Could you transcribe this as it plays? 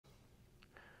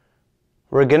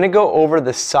We're going to go over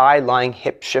the side lying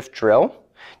hip shift drill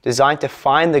designed to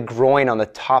find the groin on the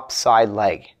top side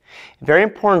leg. Very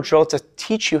important drill to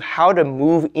teach you how to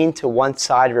move into one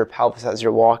side of your pelvis as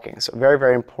you're walking. So very,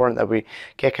 very important that we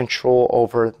get control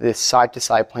over this side to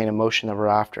side plane of motion that we're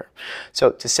after.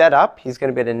 So to set up, he's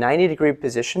going to be at a 90-degree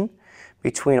position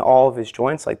between all of his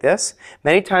joints like this.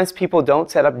 Many times people don't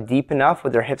set up deep enough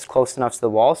with their hips close enough to the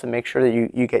wall, so make sure that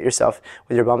you get yourself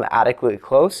with your bum adequately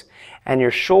close. And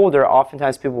your shoulder,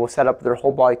 oftentimes people will set up their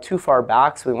whole body too far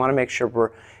back, so we want to make sure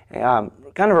we're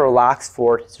kind of relaxed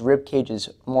forward. His rib cage is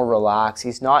more relaxed.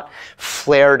 He's not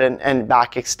flared and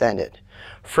back extended.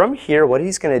 From here, what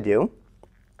he's going to do,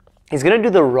 he's going to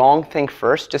do the wrong thing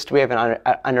first, just so we have an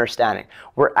understanding.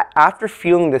 We're after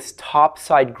feeling this top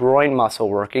side groin muscle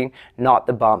working, not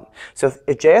the bum. So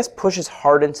if JS pushes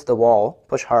hard into the wall,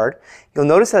 push hard, you'll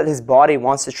notice that his body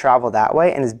wants to travel that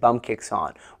way and his bum kicks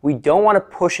on. We don't want to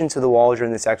push into the wall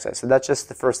during this exercise, so that's just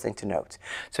the first thing to note.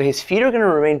 So his feet are going to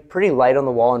remain pretty light on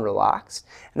the wall and relaxed.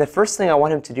 And the first thing I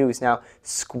want him to do is now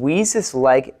squeeze this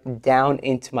leg down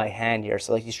into my hand here,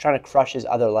 so like he's trying to crush his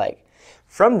other leg.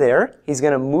 From there, he's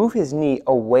going to move his knee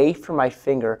away from my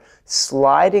finger,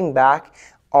 sliding back,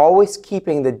 always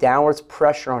keeping the downwards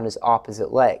pressure on his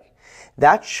opposite leg.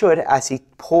 That should, as he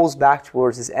pulls back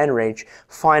towards his end range,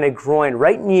 find a groin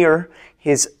right near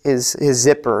his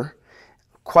zipper,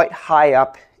 quite high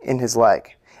up in his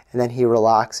leg. And then he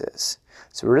relaxes.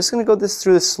 So we're just going to go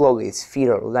through this slowly. His feet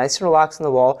are nice and relaxed on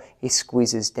the wall. He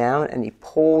squeezes down and he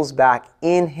pulls back,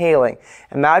 inhaling.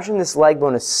 Imagine this leg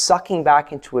bone is sucking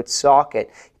back into its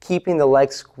socket, keeping the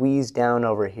leg squeezed down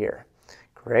over here.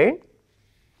 Great.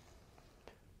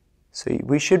 So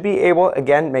we should be able,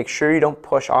 again, make sure you don't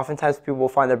push. Oftentimes people will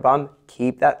find their bum.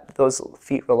 Keep those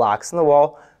feet relaxed on the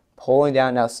wall, pulling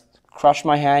down. Now crush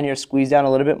my hand here, squeeze down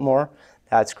a little bit more.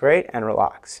 That's great, and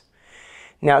relax.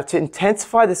 Now, to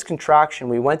intensify this contraction,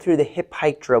 we went through the hip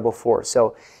hike drill before.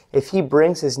 So if he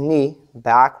brings his knee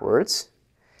backwards,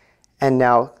 and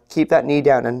now keep that knee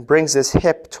down and brings his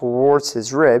hip towards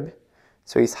his rib,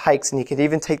 so he hikes, and he could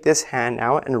even take this hand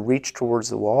now and reach towards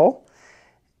the wall,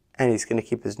 and he's going to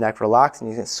keep his neck relaxed, and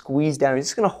he's going to squeeze down. He's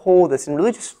just going to hold this and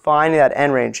really just find that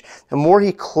end range. The more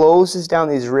he closes down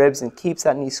these ribs and keeps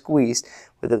that knee squeezed,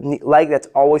 with a leg that's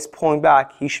always pulling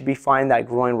back, he should be finding that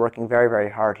groin working very, very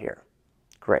hard here.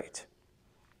 Great.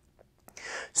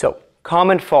 So,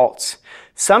 common faults.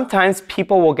 Sometimes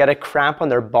people will get a cramp on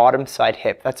their bottom side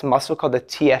hip. That's a muscle called the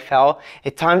TFL.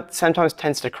 It sometimes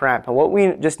tends to cramp. And what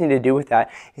we just need to do with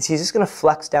that is he's just going to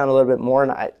flex down a little bit more.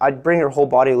 And I'd bring your whole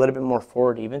body a little bit more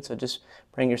forward even. So just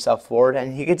bring yourself forward.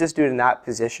 And he could just do it in that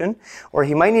position. Or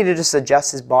he might need to just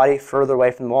adjust his body further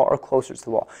away from the wall or closer to the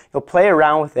wall. You'll play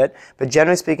around with it. But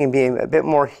generally speaking, being a bit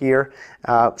more here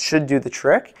should do the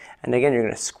trick. And again, you're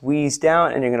going to squeeze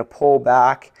down and you're going to pull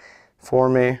back for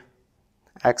me.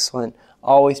 Excellent.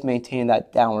 Always maintain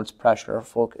that downwards pressure or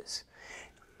focus.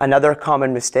 Another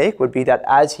common mistake would be that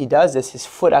as he does this, his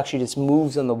foot actually just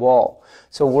moves on the wall.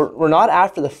 So we're not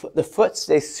after the foot. The foot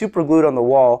stays super glued on the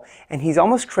wall, and he's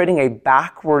almost creating a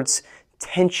backwards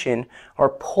tension or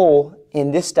pull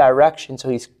in this direction. So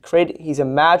he's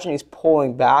imagining he's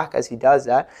pulling back as he does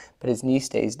that, but his knee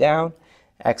stays down.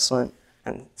 Excellent.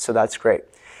 And so that's great.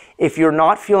 If you're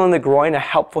not feeling the groin, a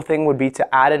helpful thing would be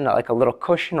to add in like a little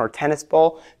cushion or tennis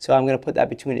ball. So I'm going to put that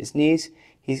between his knees.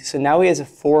 So now he has a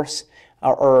force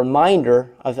or a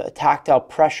reminder of a tactile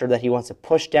pressure that he wants to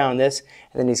push down this.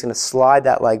 And then he's going to slide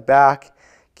that leg back,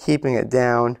 keeping it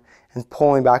down and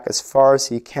pulling back as far as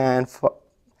he can.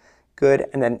 Good.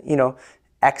 And then,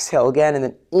 exhale again and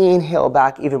then inhale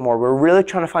back even more. We're really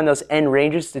trying to find those end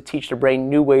ranges to teach the brain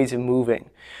new ways of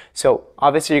moving. So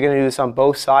obviously you're going to do this on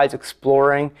both sides,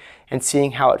 exploring and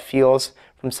seeing how it feels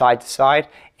from side to side,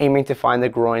 aiming to find the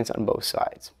groins on both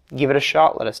sides. Give it a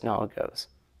shot. Let us know how it goes.